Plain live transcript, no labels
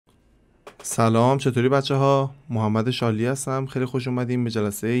سلام، چطوری بچه ها؟ محمد شالی هستم. خیلی خوش اومدیم به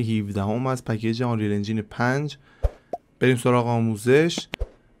جلسه 17 از پکیج آنریل انجین 5. بریم سراغ آموزش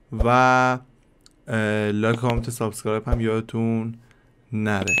و لایک، کامنت، سابسکرایب هم یادتون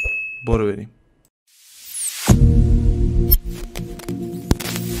نره. برو بریم.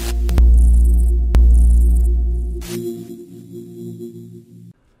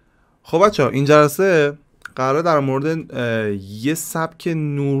 خب بچه ها، این جلسه قراره در مورد یه سبک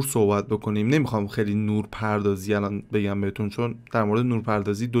نور صحبت بکنیم. نمیخوام خیلی نورپردازی الان بگم بهتون، چون در مورد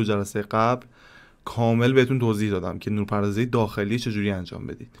نورپردازی 2 جلسه قبل کامل بهتون توضیح دادم که نورپردازی داخلی چجوری انجام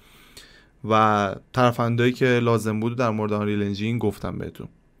بدید و ترفندایی که لازم بود در مورد آنریل انجین گفتم بهتون.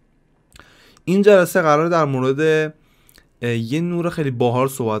 این جلسه قراره در مورد یه نور خیلی باحال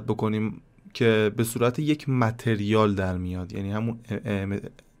صحبت بکنیم که به صورت یک متریال در میاد، یعنی همون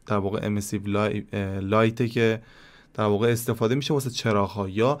در واقع امیسیو لایته که در واقع استفاده میشه واسه چراغ‌ها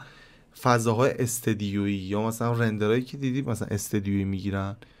یا فضاهای استدیویی یا مثلا رندرایی که دیدید مثلا استدیویی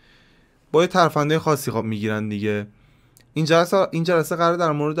میگیرن با یه ترفنده خاصی میگیرن دیگه. این جلسه قراره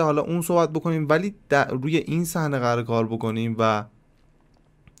در مورد حالا اون صحبت بکنیم، ولی روی این صحنه قراره کار بکنیم و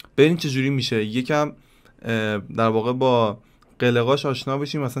ببینیم چجوری میشه یکم در واقع با قلقاش آشنا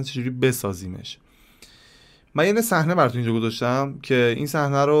بشیم، مثلا چجوری بسازیمش. من یه صحنه براتون اینجا گذاشتم که این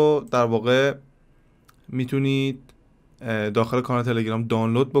صحنه رو در واقع میتونید داخل کانال تلگرام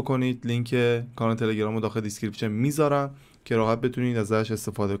دانلود بکنید. لینک کانال تلگرام رو داخل دیسکریپشن میذارم که راحت بتونید ازش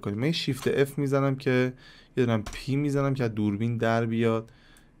استفاده کنید. من شیفت F میزنم که یه دونم P میزنم که دوربین در بیاد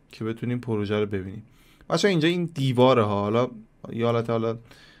که بتونیم پروژه رو ببینیم. بچه‌ها اینجا این دیواره ها حالا یه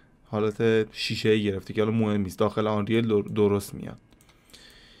حالت شیشه‌ای گرفته که حالا مهم نیست، داخل آنریل درست میاد.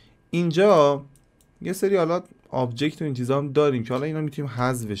 اینجا یه سری حالا آبجکت و این چیزا هم داریم که حالا اینا میتونیم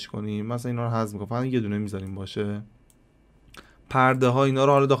حذفش کنیم. مثلا اینا رو حذف می‌کنیم، فقط یه دونه میذاریم باشه. پرده ها اینا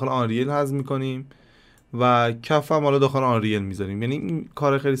رو حالا داخل آنریل حذف می‌کنیم و کف هم حالا داخل آنریل میذاریم. یعنی این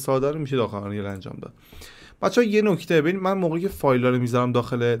کار خیلی ساده رو میشه داخل آنریل انجام داد. بچه‌ها یه نکته ببین، من موقعی که فایل‌ها رو میذارم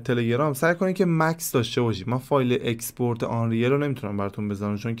داخل تلگرام سعی کنید که مکس داشته باشید. من فایل اکسپورت آنریل رو نمیتونم براتون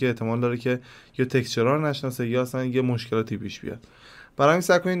بذارم چون که احتمال داره که یا تکسچرها رو نشناسه یا اصلا یه مشکلاتی پیش بیاد. برای همین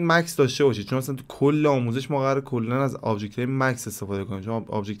سعی کنید مکس داشته باشید، چون اصلا تو کل آموزش ما قراره کلا از آبجکت های مکس استفاده کنیم، چون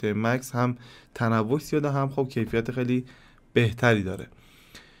آبجکت های مکس هم تنوع زیاده هم خب کیفیت خیلی بهتری داره.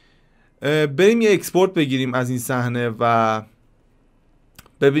 بریم یه اکسپورت بگیریم از این صحنه و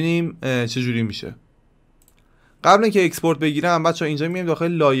ببینیم چه جوری میشه. قبل اینکه اکسپورت بگیرم بچه‌ها اینجا میایم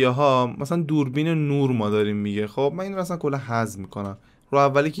داخل لایه ها، مثلا دوربین نور ما داریم میگه. خب من این رو مثلا کلا حذف میکنم، رو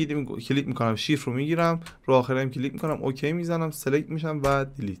اولی کلیک میکنم، شیفت رو میگیرم، رو آخری هم کلیک میکنم، اوکی میزنم، سلکت میشم و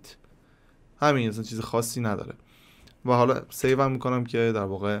دیلیت. همین، اصلا چیز خاصی نداره. و حالا سیو هم میکنم که در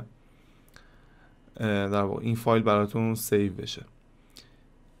واقع این فایل براتون سیو بشه.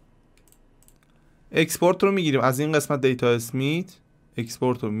 اکسپورت رو میگیریم از این قسمت دیتا اسمیت،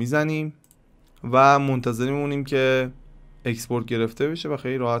 اکسپورت رو میزنیم و منتظر میمونیم که اکسپورت گرفته بشه و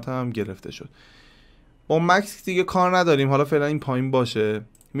خیلی راحت هم گرفته شد. با مکس دیگه کار نداریم، حالا فعلا این پایین باشه.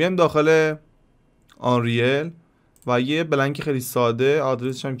 میایم داخل آنریل و یه بلنک خیلی ساده،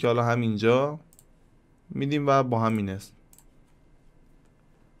 آدرسش هم که حالا همینجا میدیم و با همین است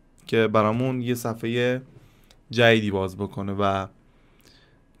که برامون یه صفحه جدیدی باز بکنه و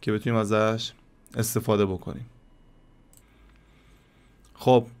که بتونیم ازش استفاده بکنیم.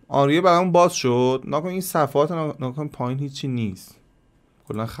 خب آنریل برامون باز شد. ناکن این صفحات ناکن پایین هیچی نیست،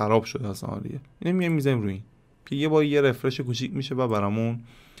 کلا خراب شده اصلا آنریل. اینو میایم میذاریم روی این که یه بار یه رفرش کوچیک میشه و برامون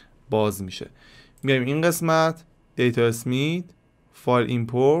باز میشه. میایم این قسمت دیتا اسمیت، فایل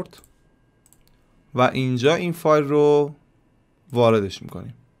ایمپورت و اینجا این فایل رو واردش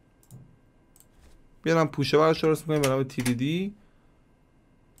میکنیم. بیارم پوشه براش درست میکنیم به نام TDD.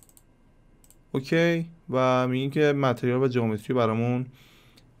 اوکی و میگیم که متریال و جیومتری برامون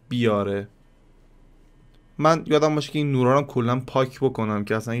بیاره. من یادم باشه که این نورا رو کلا پاک بکنم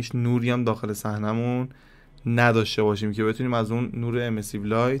که اصلا هیچ نوری هم داخل صحنمون نداشته باشیم که بتونیم از اون نور امیسیو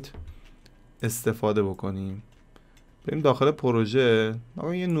لایت استفاده بکنیم. بریم داخل پروژه.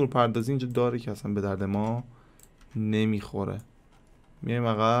 یه نورپردازی اینجا داره که اصلا به درد ما نمیخوره. میایم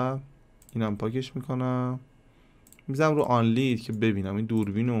عقب، اینم پاکش میکنم، میذارم رو آنلید که ببینم این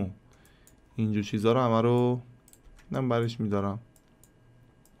دوربین و اینجور چیزا رو همه رو من برش میدارم.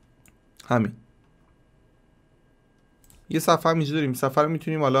 همین. یه صفحه هم اینجا داریم. صفحه رو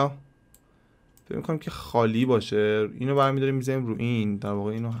میتونیم حالا فکر میکنم که خالی باشه، اینو برمیداریم میذاریم رو این، در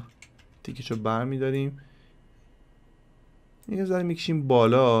واقع اینو تیکشو برمیداریم اینو زدیم میکشیم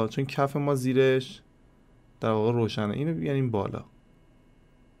بالا، چون کف ما زیرش در واقع روشنه. اینو بیاریم بالا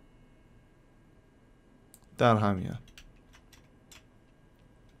در همین.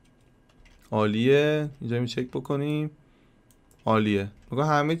 عالیه. اینجا می چک بکنیم. عالیه. بگو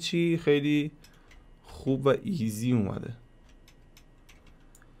همه چی خیلی خوب و ایزی اومده.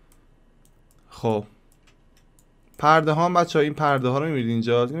 خب پرده ها هم بچه ها، این پرده ها رو میبینید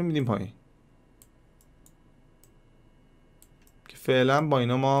اینجا، اینو میدیم پایین که فعلا با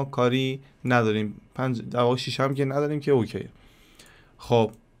اینا ما کاری نداریم. 5 هم که نداریم که اوکی.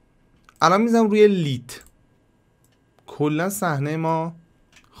 خب الان میزنم روی لیت. کلا صحنه ما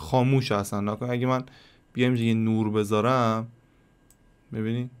خاموشه اصلا. اگه من بیام یه نور بذارم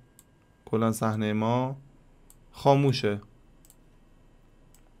ببینید کلا صحنه ما خاموشه.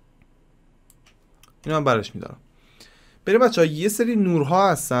 اینو من برش میدارم. بریم بچه ها، یه سری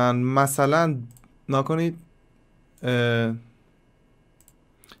نورها هستن مثلا نکنید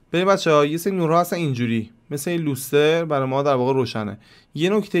بریم بچه ها، یه سری نورها هستن اینجوری مثل این لوستر برای ما در واقع روشنه. یه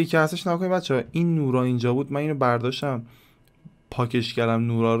نکته ای که هستش نکنید بچه ها، این نورا اینجا بود، من اینو برداشتم پاکش کردم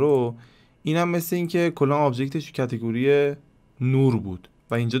نورا رو. اینم مثل این که کلا آبجکتش کاتگوری نور بود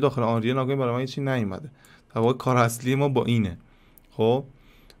و اینجا داخل آنریل نکنید برای من هیچی نیومده. در واقع کار اصلی ما با اینه. خب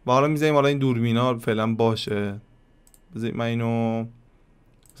و حالا میذاریم حالا این دوربینا فعلا باشه. بذارید من اینو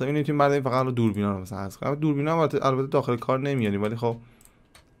مثلا اینو میتونیم برداریم فقط رو دوربینا رو مثلا حذف کنیم. دوربینا البته داخل کار نمیاریم ولی خب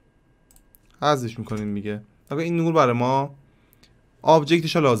حذفش میکنیم میگه. اگه این نور برای ما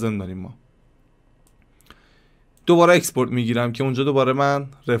آبجکتش رو لازم داریم ما. دوباره اکسپورت میگیرم که اونجا دوباره من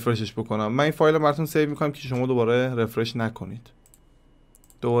رفرشش بکنم. من این فایل رو براتون سیو میکنم که شما دوباره رفرش نکنید.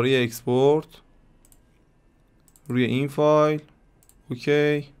 دوباره اکسپورت روی این فایل.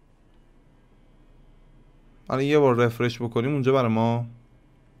 اوکی. حالا یه بار رفرش بکنیم اونجا برای ما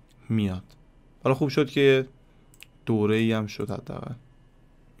میاد. حالا خوب شد که دوره ای هم شد حداقل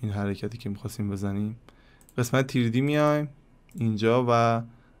این حرکتی که می‌خواستیم بزنیم. قسمت تیردی میایم اینجا و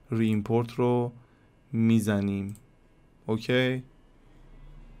ری ایمپورت رو میزنیم. اوکی.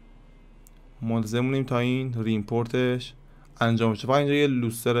 ملزمونیم تا این ری ایمپورتش انجام بشه. اینجا یه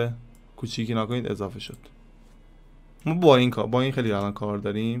لوستر کوچیکی نکنید اضافه شد. ما با این خیلی الان کار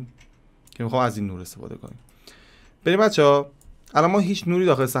داریم که میخوام از این نور استفاده کنیم. بریم بچه‌ها، الان ما هیچ نوری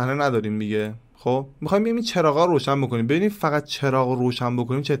داخل صحنه نداریم دیگه. خب میخوایم این چراغا رو روشن بکنیم. ببینیم فقط چراغ رو روشن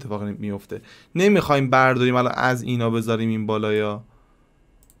بکنیم چه اتفاقی میفته. نمیخوایم برداریم الان از اینا بذاریم این بالا، یا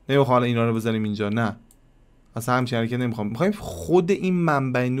نمیخوایم الان اینا رو بذاریم اینجا، نه اصلا همچین حرکت نمیخوام. میخوایم خود این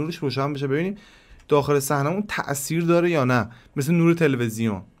منبع نورش روشن بشه، ببینیم داخل صحنمون تأثیر داره یا نه. مثل نور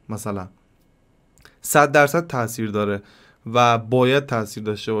تلویزیون مثلا 100% تأثیر داره و باید تأثیر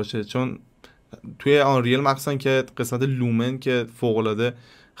داشته باشه، چون توی آنریل مخصوصا که قسمت لومن که فوق‌العاده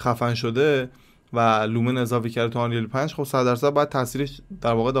خفن شده و لومن اضافه کرده تو آنریل 5، خب 100% باید تأثیرش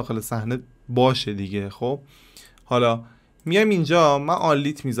در واقع داخل صحنه باشه دیگه. خب حالا میایم اینجا، من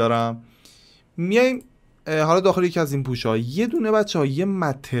آنلیت میذارم، میایم حالا داخل یکی از این پوش‌ها یه دونه بچه‌ها یه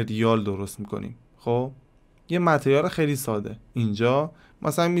متریال درست میکنیم. خب یه متریال خیلی ساده اینجا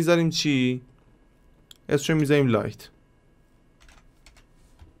مثلا میذاریم چی؟ اسمش میذاریم لایت.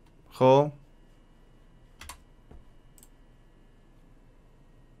 خب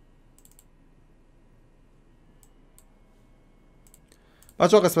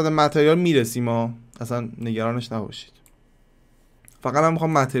بچه‌ها قسمت متریال میرسیم ها، اصلا نگرانش نباشید. فقط من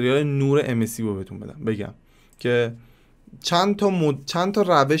میخوام متریال نور امیسیو رو بهتون بگم که چند تا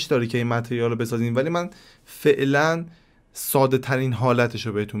روش داره که این متریال رو بسازین، ولی من فعلا ساده ترین حالتش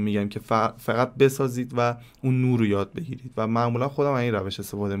رو بهتون میگم که فقط بسازید و اون نور رو یاد بگیرید و معمولا خودم این روش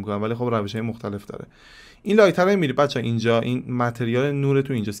استفاده میکنم، ولی خب روش های مختلف داره. این لایتر رو میبینید بچه‌ها اینجا، این متریال نور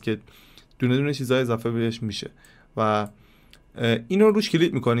تو اینجاست که دونه دونه چیزای اضافه بهش میشه و اینو روش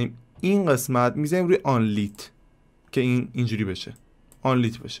کلیک میکنیم. این قسمت میذاریم روی آنلیت که این اینجوری بشه،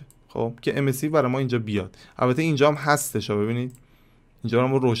 آنلیت بشه. خب که امسیو برای ما اینجا بیاد. البته اینجا هم هستش، ببینید اینجا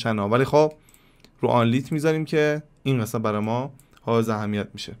هم روشنه، ولی خب رو آنلیت میذاریم که این قسمت برای ما حائز اهمیت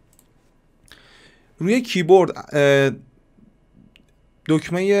میشه. روی کیبورد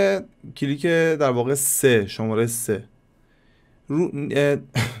دکمه کلیک در واقع 3 شماره 3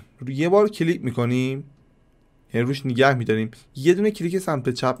 رو یه بار کلیک میکنیم، یعنی روش نگه میداریم، یه دونه کلیک سمت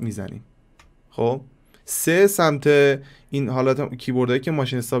چپ میزنیم. خب 3 سمت این حالت کیبوردایی که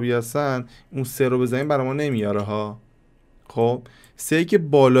ماشین حسابی هستن اون 3 رو بزنیم برای ما نمیاره ها. خب 3 که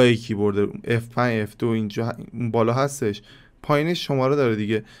بالای کیبورد F5 F2 اینجا اون بالا هستش، پایینش شماره داره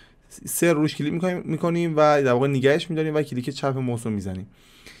دیگه. 3 روش کلیک میکنیم و در واقع نگهش میداریم و کلیک چپ موس رو میزنیم.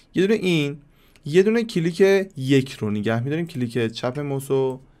 یه دونه این، یه دونه کلیک 1 رو نگه میداریم، کلیک چپ موس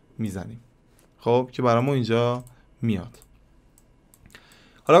رو میزنیم. خب که برامون اینجا میاد.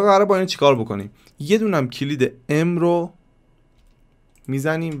 حالا قراره با این چیکار بکنیم؟ یه دونم کلید M رو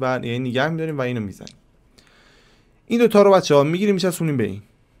میزنیم و یعنی نگه میداریم و اینو میزنیم. این دوتا رو بچه‌ها میگیریم میچسبونیم به این.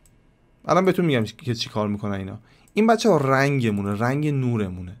 الان بهتون میگم که چی کار میکنه اینا. این بچه‌ها رنگمونه، رنگ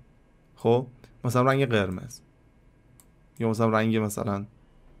نورمونه. خب مثلا رنگ قرمز یا مثلا رنگ مثلا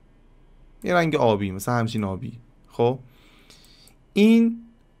یه رنگ آبی، مثلا همچین آبی. خب این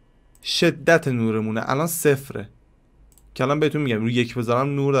شدت نورمونه، الان صفره که الان بهتون میگم روی 1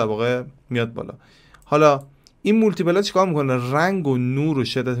 بذارم نور در واقع میاد بالا. حالا این مولتیپل چیکار میکنه؟ رنگ و نور و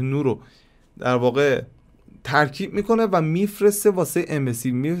شدت نور رو در واقع ترکیب میکنه و میفرسته واسه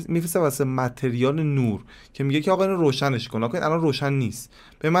امسی، میفرسته واسه متریال نور که میگه که آقا اینو روشنش کن. آقا الان روشن نیست.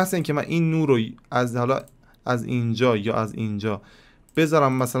 به مثلا اینکه من این نور رو از حالا از اینجا یا از اینجا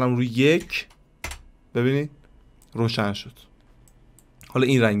بذارم مثلا روی 1، ببینید روشن شد. حالا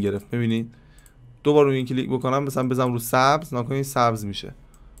این رنگ گرفت، ببینید دوباره روی این کلیک بکنم مثلا بزنم رو سبز، نکنید سبز میشه،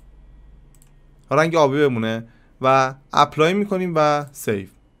 رنگ آبی بمونه و اپلای میکنیم و سیو.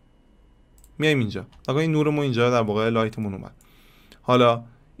 میایم اینجا، نکنید این نورمون اینجا در واقع لایتمون اومد. حالا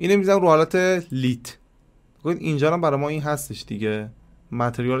اینو میذارم رو حالت لیت. نکنید اینجا هم برای ما این هستش دیگه،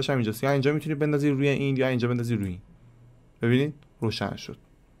 متریالش هم اینجاست. یا اینجا میتونید بندازی روی این یا اینجا بندازی روی این. ببینید روشن شد،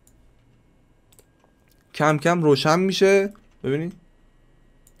 کم کم روشن میشه، ببینید،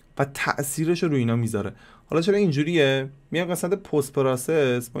 و تأثیرش رو روی اینا میذاره. حالا چرا اینجوریه؟ میام قسمت پست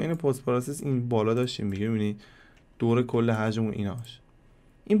پروسس، با این پست پروسس این بالا داشتیم میگه، ببینید دور کل حجم و ایناش.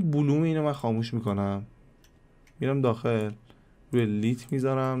 این بلوم اینو من خاموش میکنم، میرم داخل روی لیت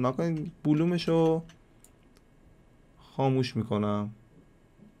میذارم، نکنید بلومشو خاموش میکنم،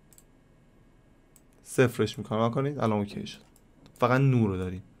 صفرش میکنم، نکنید الان اوکی شد، فقط نور رو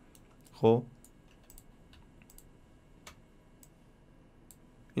داریم. خب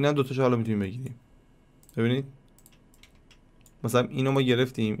اینا دو تاشو حالا میتونیم بگیریم. ببینید مثلا اینو ما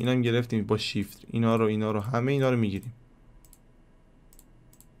گرفتیم، اینم گرفتیم با شیفت، اینا رو همه اینا رو میگیریم.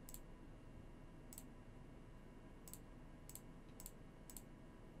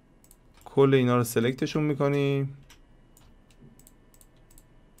 کل اینا رو سلکتشون میکنیم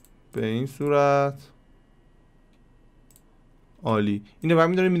به این صورت. عالی. اینو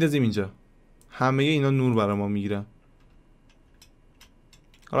برمی داریم میندازیم اینجا، همه اینا نور برای ما میگیرن.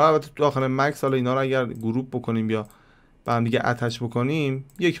 حالا البته تو داخل مکس حالا اینا رو اگر گروپ بکنیم یا با هم دیگه اتچ بکنیم،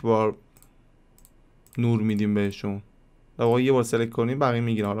 یک بار نور میدیم بهشون، در واقع یه بار سلکت کنیم بقیه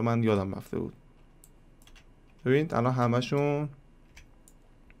میگیرن. حالا من یادم رفته بود. ببینید الان همشون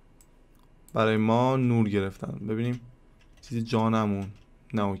برای ما نور گرفتن. ببینیم چیزی جانمون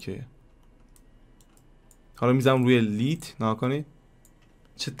نه اوکیه. حالا میذارم روی لیت، نگاه کنید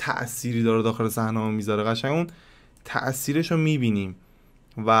چه تأثیری داره داخل صحنه میذاره. قشنگ اون تأثیرش رو میبینیم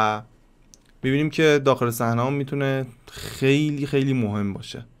و میبینیم که داخل صحنه میتونه خیلی خیلی مهم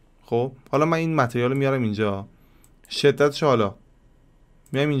باشه. خب حالا من این متریال میارم اینجا، شدتش حالا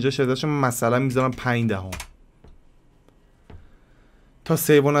میام اینجا شدتش مثلا میذارم 5 تا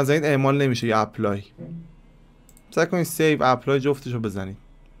سیو نزنید اعمال نمیشه. یا اپلای سعی کنید سیو اپلای جفتشو بزنید.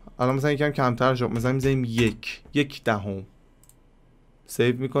 الان مثلا یکم کمتر شد، مثلا میذاریم 1/10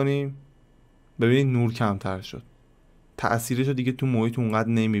 سیو میکنیم، ببینید نور کمتر شد، تأثیرشو دیگه تو محیط اونقدر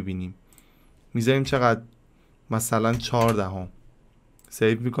نمیبینیم. میذاریم چقدر؟ مثلا 4/10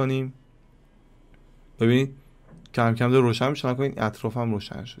 سیو میکنیم، ببینید کم کم داره روشن میشه. نکنید اطراف هم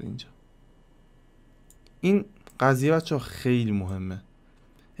روشن شد اینجا. این قضیه بچه خیلی مهمه.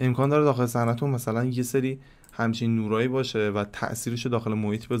 امکان داره داخل صحنه‌تون مثلا یه سری همچین نورایی باشه و تأثیرشو داخل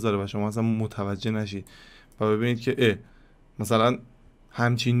محیط بذاره و شما مثلا متوجه نشید و ببینید که مثلا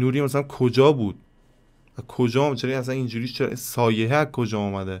همچین نوری مثلا کجا بود و کجا، چرا مثلا اینجوری، چرا سایه از کجا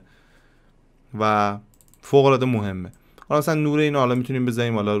اومده و فوق العاده مهمه. حالا مثلا نور اینو حالا میتونیم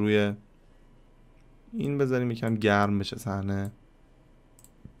بذاریم حالا روی این، بذاریم یکم گرم بشه صحنه.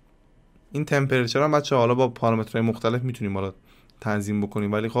 این تمپرچر هم بچه حالا با پارامترهای مختلف میتونیم حالا تنظیم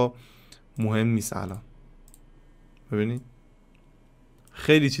بکنیم، ولی خب مهم نیست الان. ببینید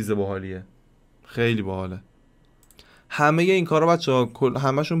خیلی چیز باحالیه، خیلی باحاله. همه این کارا بچه‌ها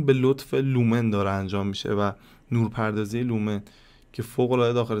همشون به لطف لومن داره انجام میشه و نورپردازی لومن که فوق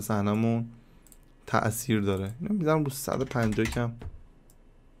العاده داخل صحنمون تأثیر داره. اینو میذارم رو 150 کم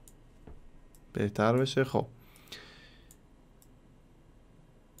بهتر بشه. خب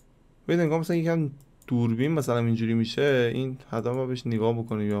ببینید انگار مثلا یکم دوربین مثلا اینجوری میشه، این حتما ما بهش نگاه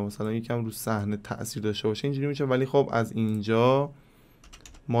بکنیم یا مثلا یکم رو صحنه تأثیر داشته باشه اینجوری میشه. ولی خب از اینجا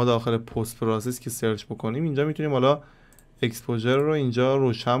ما داخل پست پروسس که سرچ بکنیم اینجا میتونیم حالا اکسپوژر رو اینجا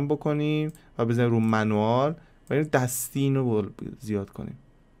روشن بکنیم و بزنیم رو منوال و این دستی اینو زیاد کنیم،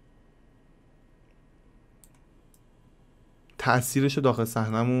 تأثیرش رو داخل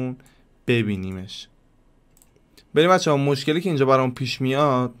صحنمون ببینیمش. بریم بچه‌ها، مشکلی که اینجا برام پیش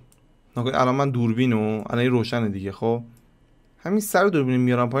میاد، الان من دوربینو الان روشنه دیگه، خب همین سر دوربین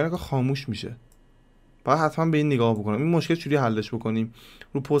میارم پایین که خاموش میشه. باید حتما به این نگاه بکنم. این مشکل چجوری حلش بکنیم؟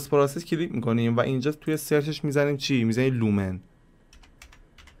 رو پست پروسس کلیک میکنیم و اینجا توی سرچش میزنیم چی؟ میزنیم لومن.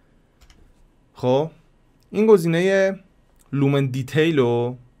 خب این گزینه لومن دیتیل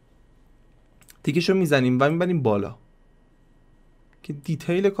رو تیکشو میزنیم و میبریم بالا که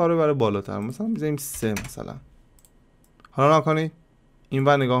دیتیل کارو بره بالاتر. مثلا میزنیم 3 مثلا. حالا نکنید این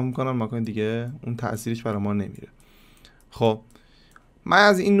ور نگاه میکنم، نکنید دیگه اون تأثیرش برای ما نمیره. خب من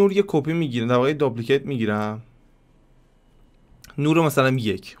از این نور یه کپی میگیرم، در واقع دوپلیکیت میگیرم، نور مثلا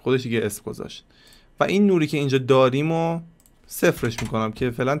 1 خودش دیگه اسم گذاشت و این نوری که اینجا داریم و صفرش میکنم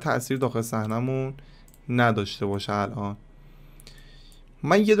که فعلا تأثیر داخل صحنمون نداشته باشه. الان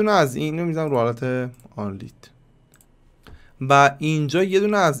من یه دونه از اینو میذارم رو حالت آنلیت و اینجا یه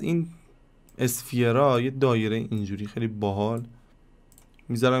دونه از این اسفیرها، یه دایره اینجوری خیلی باحال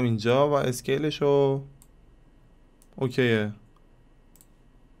میذارم اینجا و اسکیلشو اوکیه،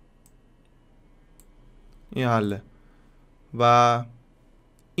 این حله. و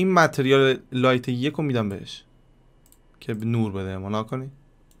این متریال لایت 1 رو میدم بهش که نور بده ما. نکنید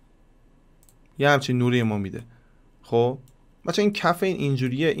یه همچین نوری ما میده. خب بچه این کف این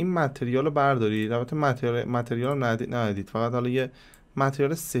اینجوریه. این متریال رو بردارید، البته متریال رو ندید، فقط حالا یه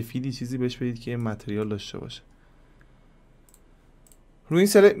متریال سفیدی چیزی بهش بدید که این متریال داشته باشه. روی این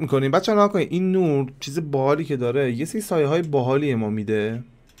سلکت میکنیم. بچه نکنید این نور چیز باحالی که داره، یه سری سایه های باحالی ما میده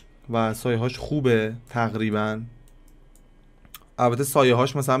و سایه هاش خوبه تقریبا. البته سایه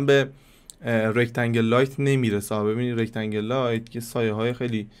هاش مثلا به رکتانگل لایت نمیرسه. ببینید رکتانگل لایت یه سایه های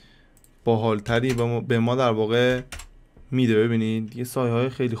خیلی باحالتری به ما در واقع میده. ببینید یه سایه های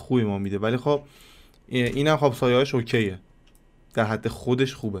خیلی خوبی ما میده، ولی خب اینم خب سایه هاش اوکیه، در حد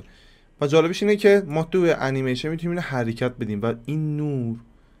خودش خوبه. و جالبش اینه که ما تو انیمیشن میتونیم اینو حرکت بدیم و این نور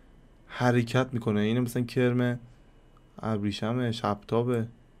حرکت میکنه. اینه مثلا کرم ابریشم شبتابه،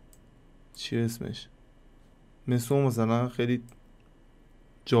 چی اسمش، مثلا خیلی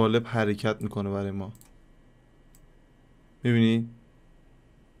جالب حرکت میکنه برای ما. میبینید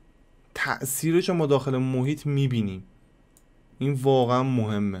تأثیرش رو ما داخل محیط میبینیم. این واقعا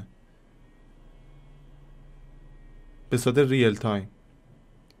مهمه به صورت ریل تایم.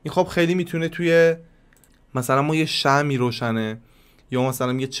 این خب خیلی میتونه توی مثلا ما یه شمعی روشنه یا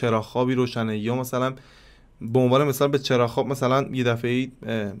مثلا یه چراغ خوابی روشنه یا مثلا به عنوان مثلا به چراغ خواب مثلا یه دفعه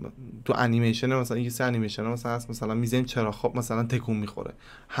تو انیمیشن مثلا یه سری انیمیشن مثلا هست مثلا میذاریم چراغ خواب مثلا تکون میخوره،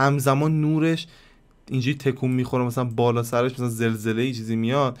 همزمان نورش اینجوری تکون میخوره، مثلا بالا سرش مثلا زلزله ای چیزی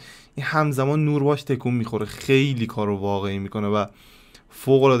میاد، این همزمان نور باش تکون میخوره. خیلی کارو واقعی میکنه و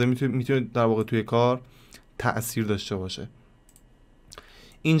فوق العاده میتونه در واقع توی کار تأثیر داشته باشه.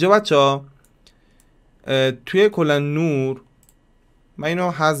 اینجا بچه‌ها توی کلا نور من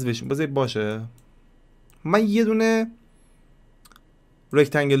اینو حذفش بذارید باشه. من یه دونه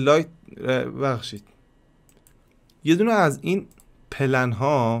رکتانگل لایت بخشید، یه دونه از این پلن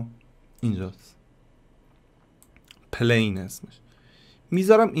ها اینجاست، پلین اسمش،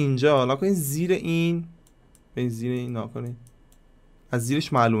 میذارم اینجا. نکنید زیر این، به زیر این نکنید، از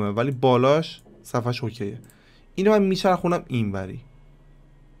زیرش معلومه ولی بالاش صفحش اوکیه. اینو من میچرخونم اینوری.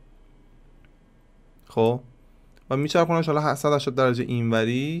 خب و میچرخونمش حالا 180 درجه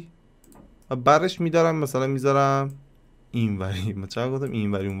اینوری و برش میدارم مثلا میذارم اینوری. من چرا گفتم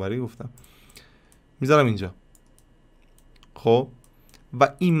اینوری اونوری گفتم، میذارم اینجا. خب و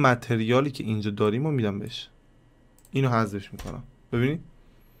این متریالی که اینجا داریم رو میدم بهش، اینو حذفش میکنم. ببینید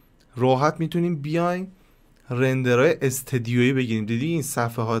راحت میتونیم بیایم رندرهای استدیویی بگیریم. دیدی این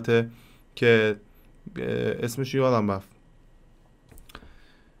صفحات که اسمش یادم رفت،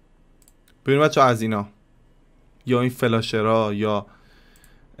 ببینید بچه از اینا یا این فلاشرها یا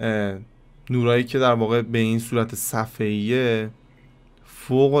نورایی که در واقع به این صورت صفحه‌ایه،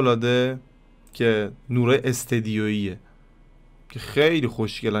 فوق العاده که نورای استدیوییه که خیلی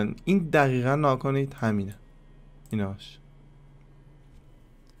خوشگلن. این دقیقا ناکنید همینه، ایناش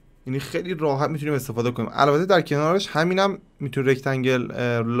یعنی خیلی راحت میتونیم استفاده کنیم. البته در کنارش همینم میتونیم رکتانگل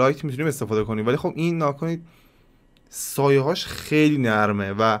لایت میتونیم استفاده کنیم، ولی خب این ناکنید سایه هاش خیلی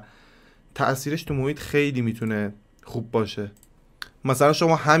نرمه و تأثیرش تو محیط خیلی میتونه خوب باشه. مثلا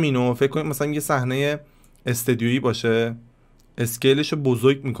شما همینو فکر کنید مثلا یه صحنه استدیویی باشه، اسکیلش رو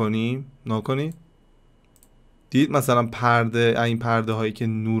بزرگ میکنیم، ناکنید دید مثلا پرده، این پرده هایی که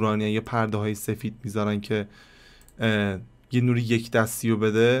نورانی یا پرده های سفید میذارن که یه نوری یک دستی رو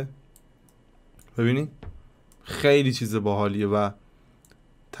بده. ببینید خیلی چیز باحالیه و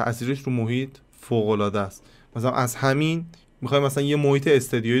تأثیرش رو محیط فوق العاده است. مثلا از همین میخوایم مثلا یه محیط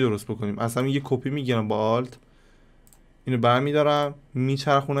استدیویی درست بکنیم، از همین یه کپی میگیرم با آلت، اینو برمیدارم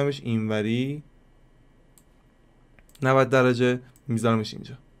میچرخونمش اینوری، 90 درجه میذارمش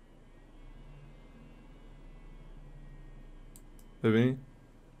اینجا. ببینید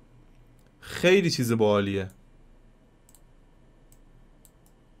خیلی چیز باحالیه.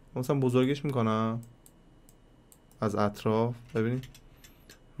 مثلا بزرگش میکنم از اطراف. ببینید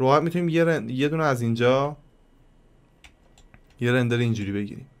راحت میتونیم یه دونه از اینجا یه رندر اینجوری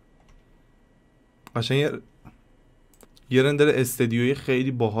بگیریم. قشنگ یه رندر استدیویی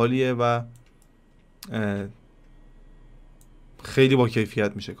خیلی باحالیه و خیلی با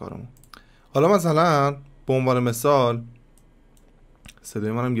کیفیت میشه کارمون. حالا مثلا به عنوان مثال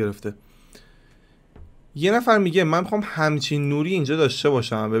صدای منم گرفته. یه نفر میگه من میخوام همچین نوری اینجا داشته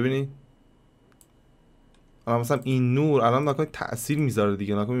باشم. ببینید الان مثلا این نور الان نکنید تأثیر میذاره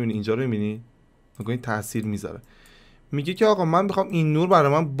دیگه. نکنید میبینید اینجا رو میبینید نکنید تأثیر میذاره. میگه که آقا من میخوام این نور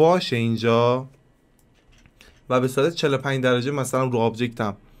برای من باشه اینجا و به صورت 45 درجه مثلا رو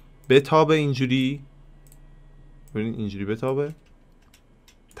آبجکتم بتابه اینجوری. ببینید اینجوری بتابه.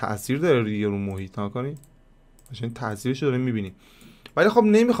 تأثیر داره دیگه رو محیط. نکنید عشان تأثیرش رو داریم میبینید. ولی خب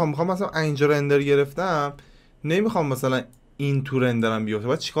میخوام مثلا اینجا رندر گرفتم، نمیخوام مثلا این تو رندرم بیفته.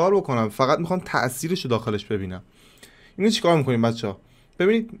 بعد چیکار بکنم؟ فقط میخوام تأثیرش رو داخلش ببینم. اینو چیکار میکنیم بچه‌ها؟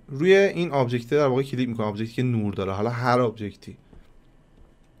 ببینید روی این آبجکت در واقع کلیک میکنم، آبجکتی که نور داره، حالا هر آبجکتی.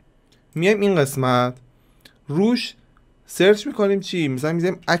 میایم این قسمت روش سرچ میکنیم چی؟ مثلا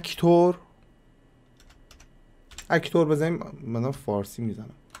میذاریم اکتور بزنیم. من فارسی میزنم،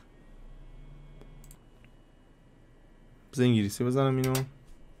 بذار انگلیسی بزنم اینو.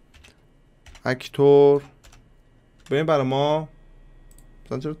 اکتور. ببین برای ما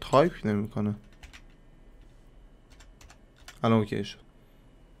مثلا چرا تایپ نمیکنه؟ الان اوکی شد.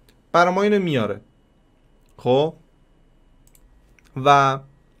 برای ما اینو میاره. خب و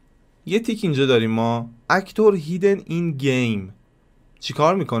یه تیک اینجا داریم ما اکتور هیدن این گیم.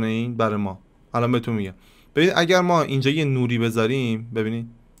 چیکار میکنه این برای ما؟ الان بهتون میگم. ببینید اگر ما اینجا یه نوری بذاریم، ببینید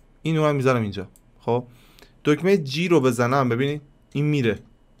این نور رو میذارم اینجا. خب دکمه جی رو بزنم، ببینید این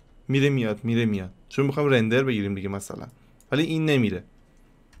میره میاد چون میخوایم رندر بگیریم دیگه مثلا. ولی این نمیره،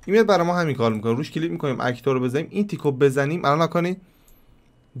 این میاد برای ما همین کار میکنه. روش کلیک میکنیم اکتور رو بزنیم، این تیکو بزنیم. الان نکنید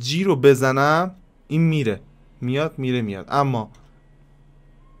جی رو بزنم این میاد اما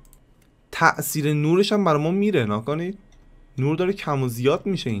تأثیر نورش هم برای ما میره. نکنید نور داره کم و زیاد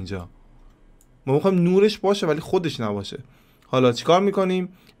میشه اینجا. ما میخوایم نورش باشه ولی خودش نباشه. حالا چیکار میکنیم؟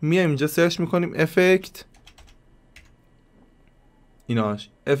 میایم اینجا سرچ میکنیم افکت، ایناش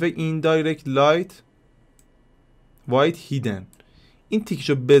افکت این دایرکت لایت وایت هیدن. این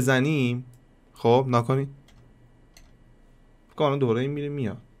تیکشو بزنیم. خب نکنید کانال دوباره این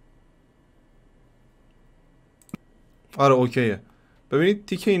میاد. آره اوکیه. ببینید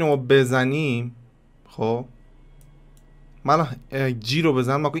تیک اینو ما بزنیم. خب من جی رو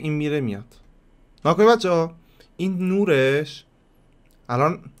بزنم نکنید این میاد. نکنید بچه‌ها این نورش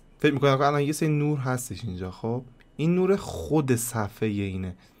الان فکر میکنم که الان یه سری نور هستش اینجا. خب این نور خود صفحه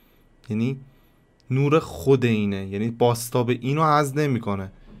اینه، یعنی نور خود اینه، یعنی باستاب اینو حذف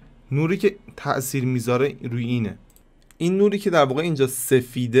نمیکنه. نوری که تأثیر میذاره روی اینه. این نوری که در واقع اینجا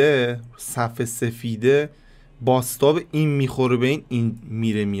سفیده، صفحه سفیده، باستاب این میخوره به این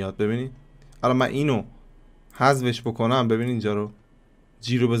میاد. ببینید الان من اینو حذفش بکنم، ببینید اینجا رو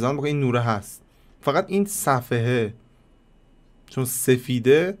جی رو بزنم بکنم این نوره هست. فقط این صفحه چون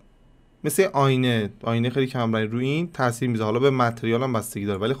سفیده مثل آینه خیلی کم رنگ روی این تاثیر میذاره. حالا به متریال هم بستگی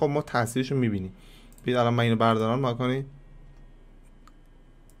داره ولی خب ما تاثیرشو میبینیم. ببین الان من اینو بردارم نکنید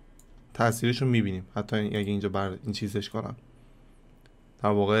تاثیرشو میبینیم. حتی اگه اینجا این چیزش کنم در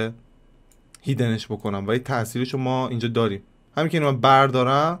واقع هیدنش بکنم ولی تاثیرشو ما اینجا داریم. همین که اینو من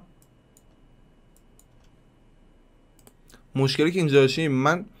بردارم، مشکلی که اینجا داشتیم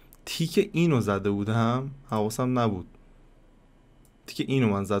من تیک اینو زده بودم، حواسم نبود. تیک اینو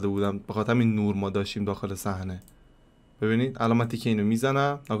من زده بودم به خاطر همین نور ما داشتیم داخل صحنه. ببینید الان من تیک اینو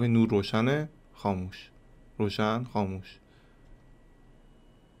میزنم، نکنید نور روشنه خاموش، روشن خاموش.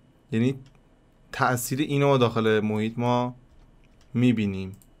 یعنی تأثیر اینو ما داخل محیط ما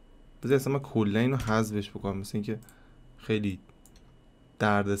میبینیم. بذار اصلا من کلا اینو حذفش بکنم، مثل اینکه خیلی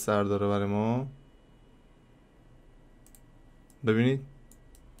درد سر داره برای ما. ببینید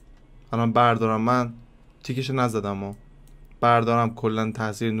الان بردارم، من تیکشو نزدم و بردارم کلا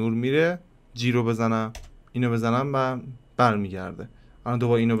تاثیر نور میره. جی رو بزنم، اینو بزنم و برمیگرده. الان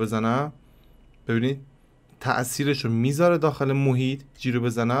دوباره اینو بزنم، ببینید تأثیرشو میذاره داخل محیط. جی رو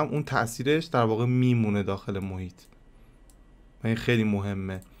بزنم اون تأثیرش در واقع میمونه داخل محیط. این خیلی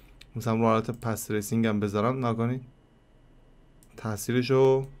مهمه. مثلا رو حالت پس ریسینگ هم بذارم نکنید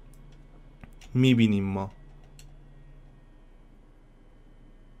تأثیرشو میبینیم ما.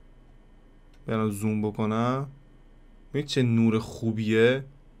 بیان زوم بکنم ببینید چه نور خوبیه،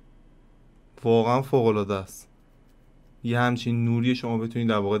 واقعا فوق العاده است. یه همچین نوری شما بتونید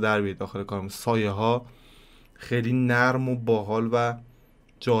در واقع در بیارید داخل کارم. سایه ها خیلی نرم و باحال و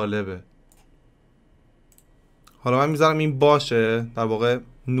جالبه. حالا من میذارم این باشه، در واقع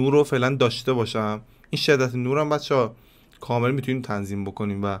نور رو فعلا داشته باشم. این شدت نورم بچه‌ها کامل میتونیم تنظیم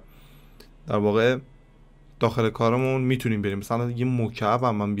بکنیم و در واقع داخل کارمون میتونیم بریم. مثلا یه مکعب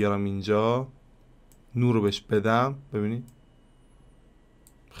هم من بیارم اینجا، نور رو بهش بدم، ببینید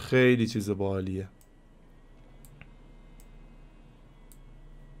خیلی چیز باحالیه.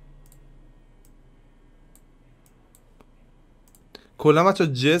 کلا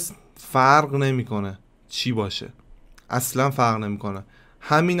بچه‌ها جسم فرق نمیکنه چی باشه، اصلا فرق نمیکنه.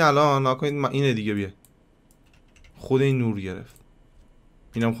 همین الان نکنید من اینه دیگه بیه خود این نور گرفت،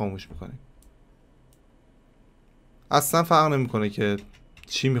 اینم خاموش میکنیم. اصلا فرق نمیکنه که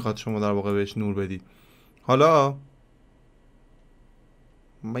چی میخواد شما در واقع بهش نور بدید. حالا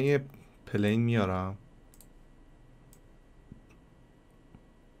من یه پلین میارم،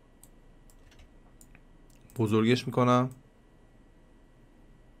 بزرگش میکنم،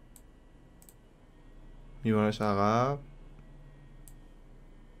 میبرمش عقب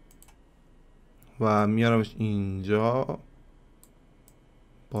و میارمش اینجا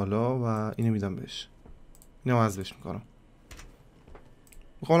بالا و اینو میدم بهش، اینو حذفش میکنم.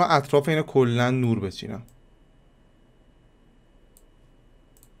 میخوام اطراف اینو کلا نور بچینم،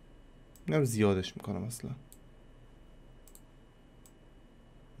 اینم زیادش میکنم اصلا،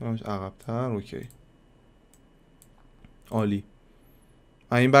 میارمش عقب‌تر. اوکی عالی.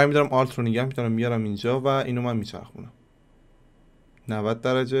 من این برمیدارم آلت رو نگه میدارم، میارم اینجا و اینو من میچرخونم 90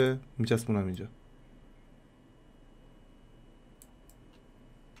 درجه، میچسبونم اینجا.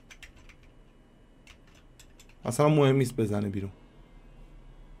 اصلا مهم نیست بزنه بیرون.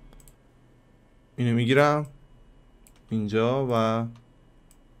 اینو میگیرم اینجا و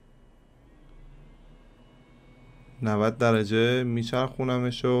 90 درجه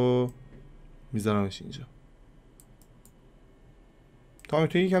میچرخونمش و میذارمش اینجا تا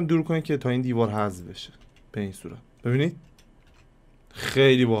میتونی یکم دور کنید که تا این دیوار حذف بشه. به این صورت ببینید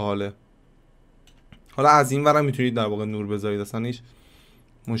خیلی باحاله. حالا از این ورم میتونید در واقع نور بذارید، اصلا هیچ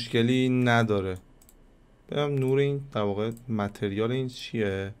مشکلی نداره. بدم نور این در واقع متریال این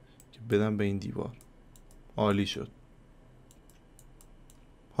چیه که بدم به این دیوار. عالی شد.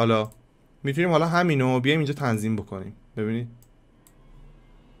 حالا میتونیم حالا همینو بیایم اینجا تنظیم بکنیم. ببینید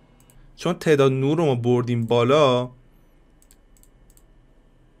چون تعداد نور رو ما بردیم بالا،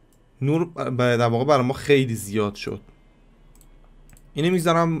 نور در واقع برای ما خیلی زیاد شد. اینو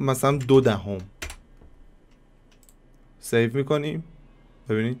میذارم مثلا 0.2 سیو میکنیم.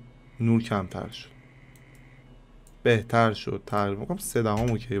 ببینید نور کمتر شد، بهتر شد. تقریبا میگم 0.3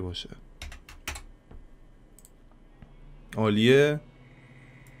 اوکی باشه. عالیه،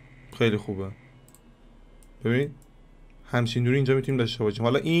 خیلی خوبه. ببینید همچین نوری اینجا میتونیم داشته باشیم.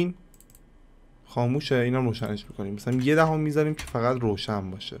 حالا این خاموشه، اینم روشنش میکنیم، مثلا 0.1 میذاریم که فقط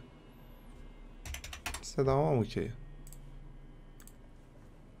روشن باشه. 0.3 اوکی.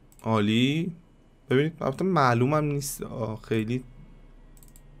 عالی. ببینید البته معلومم نیست خیلی،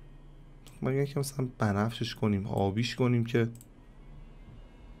 مگه که مثلا بنفشش کنیم، آبیش کنیم که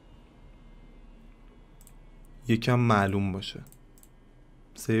یکم معلوم باشه.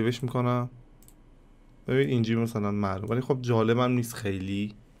 سیوش میکنم. ببینید اینجوری مثلا معلوم، ولی خب جالبم نیست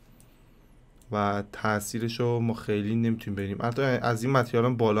خیلی و تاثیرشو ما خیلی نمیتونیم بریم. حتی از این متریال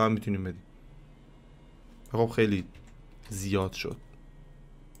هم بالا هم میتونیم بدیم. خب خیلی زیاد شد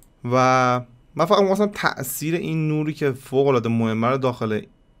و من فقط مثلا تأثیر این نوری که فوق العاده مهمه رو داخل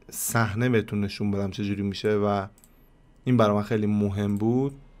صحنه بهتون نشون بدم چجوری میشه و این برای من خیلی مهم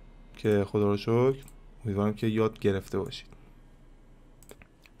بود که خدا رو شکر. امیدوارم که یاد گرفته باشید.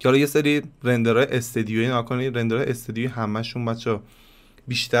 که حالا یه سری رندرهای استدیویی نکنید. رندرهای استدیویی همشون بچه‌ها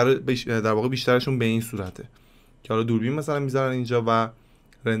بیشتر در واقع بیشترشون به این صورته که حالا دوربین مثلا میذارن اینجا و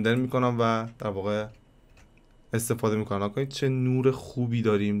رندر میکنن و در واقع استفاده میکنن. نکنید چه نور خوبی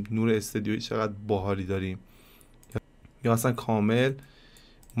داریم، نور استدیویی چقدر باحالی داریم. یا اصلا کامل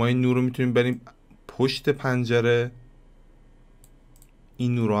ما این نور رو میتونیم بریم پشت پنجره،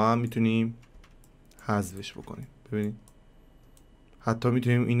 این نور رو هم میتونیم حذفش بکنیم. ببینید حتی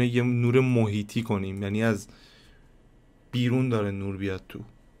میتونیم اینو یه نور محیطی کنیم، یعنی از بیرون داره نور بیاد تو.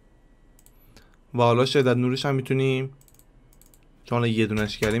 و حالا شدت نورش هم میتونیم، چون یه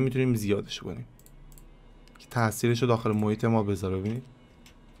دونش کردیم میتونیم زیادش کنیم که تاثیرش رو داخل محیط ما بذاره. ببینید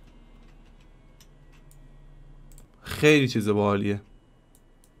خیلی چیز باحالیه.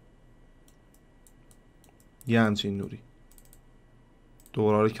 یه همچین نوری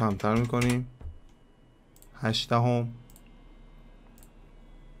دوباره رو کمتر میکنیم 0.8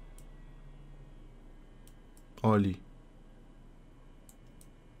 عالی.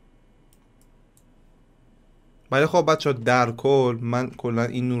 ولی خب بچه در کل من کلا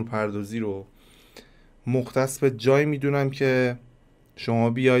این نورپردازی رو مختص به جایی میدونم که شما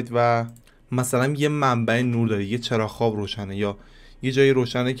بیاید و مثلا یه منبع نور داره، یه چراغ خواب روشنه یا یه جایی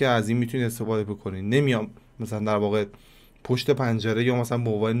روشنه که از این میتونید استفاده بکنید. نمیام مثلا در واقع پشت پنجره یا مثلا به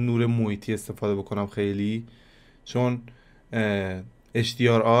عنوان نور محیطی استفاده بکنم خیلی، چون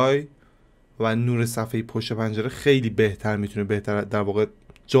HDRI و نور صفحه پشت پنجره خیلی بهتر در واقع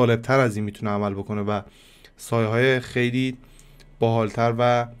جالبتر از این میتونه عمل بکنه و سایه های خیلی باحالتر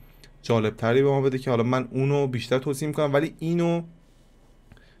و جالبتری به ما بده که حالا من اونو بیشتر توصیه میکنم. ولی اینو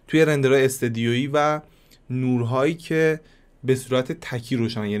توی رندرهای استدیویی و نورهایی که به صورت تکی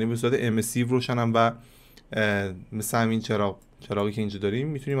روشنن، یعنی به صورت امسیو روشنن و مثل همین چراغی که اینجا داریم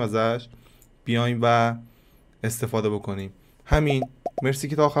میتونیم ازش بیایم و استفاده بکنیم. همین، مرسی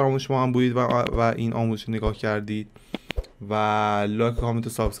که تا آخر آموزش ما هم بودید و این آموزش نگاه کردید و لایک، کامنت و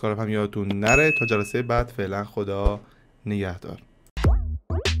سابسکرایب هم یادتون نره. تا جلسه بعد، فعلا خدا نگهدار.